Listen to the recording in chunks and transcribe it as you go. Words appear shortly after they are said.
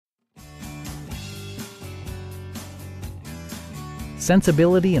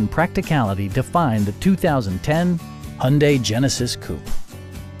Sensibility and practicality define the 2010 Hyundai Genesis Coupe.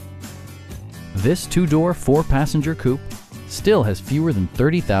 This two-door, four-passenger coupe still has fewer than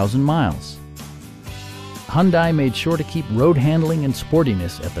 30,000 miles. Hyundai made sure to keep road handling and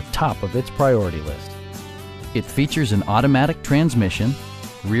sportiness at the top of its priority list. It features an automatic transmission,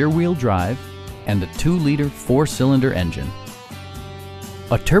 rear-wheel drive, and a 2-liter four-cylinder engine.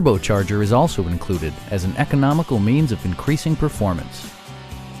 A turbocharger is also included as an economical means of increasing performance.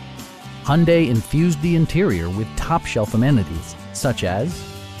 Hyundai infused the interior with top-shelf amenities such as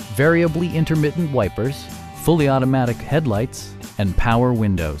variably intermittent wipers, fully automatic headlights, and power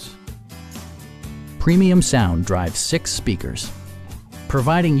windows. Premium sound drives 6 speakers,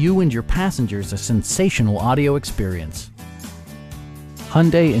 providing you and your passengers a sensational audio experience.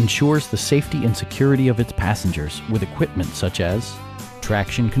 Hyundai ensures the safety and security of its passengers with equipment such as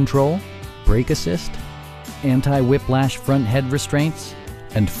traction control, brake assist, anti-whiplash front head restraints,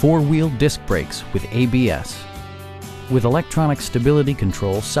 and 4-wheel disc brakes with ABS. With electronic stability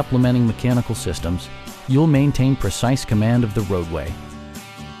control supplementing mechanical systems, you'll maintain precise command of the roadway.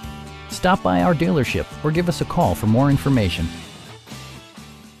 Stop by our dealership or give us a call for more information.